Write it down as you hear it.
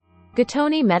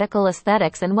GATTONI Medical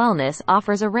Aesthetics and Wellness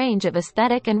offers a range of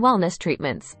aesthetic and wellness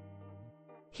treatments.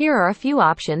 Here are a few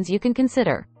options you can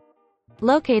consider.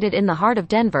 Located in the heart of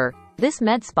Denver, this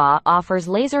med spa offers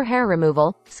laser hair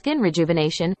removal, skin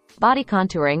rejuvenation, body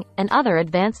contouring, and other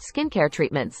advanced skincare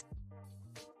treatments.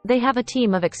 They have a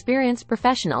team of experienced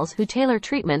professionals who tailor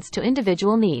treatments to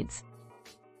individual needs.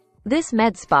 This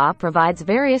med spa provides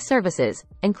various services,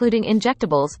 including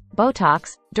injectables,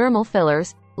 Botox, dermal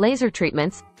fillers, laser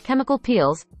treatments, chemical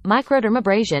peels,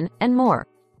 microdermabrasion, and more.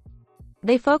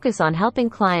 They focus on helping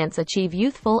clients achieve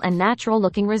youthful and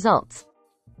natural-looking results.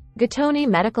 GATTONI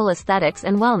Medical Aesthetics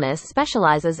and Wellness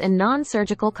specializes in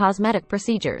non-surgical cosmetic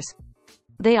procedures.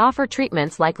 They offer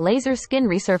treatments like laser skin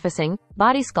resurfacing,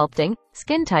 body sculpting,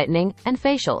 skin tightening, and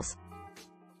facials.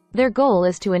 Their goal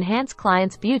is to enhance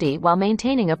clients' beauty while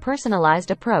maintaining a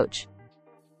personalized approach.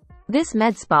 This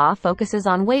med spa focuses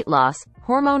on weight loss,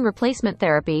 hormone replacement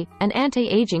therapy, and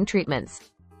anti-aging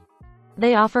treatments.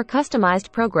 They offer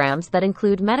customized programs that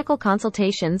include medical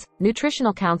consultations,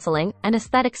 nutritional counseling, and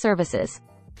aesthetic services.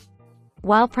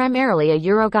 While primarily a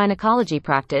urogynecology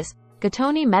practice,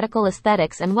 GATTONI Medical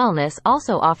Aesthetics and Wellness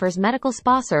also offers medical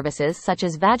spa services such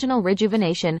as vaginal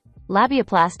rejuvenation,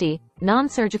 labiaplasty,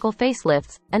 non-surgical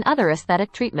facelifts, and other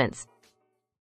aesthetic treatments.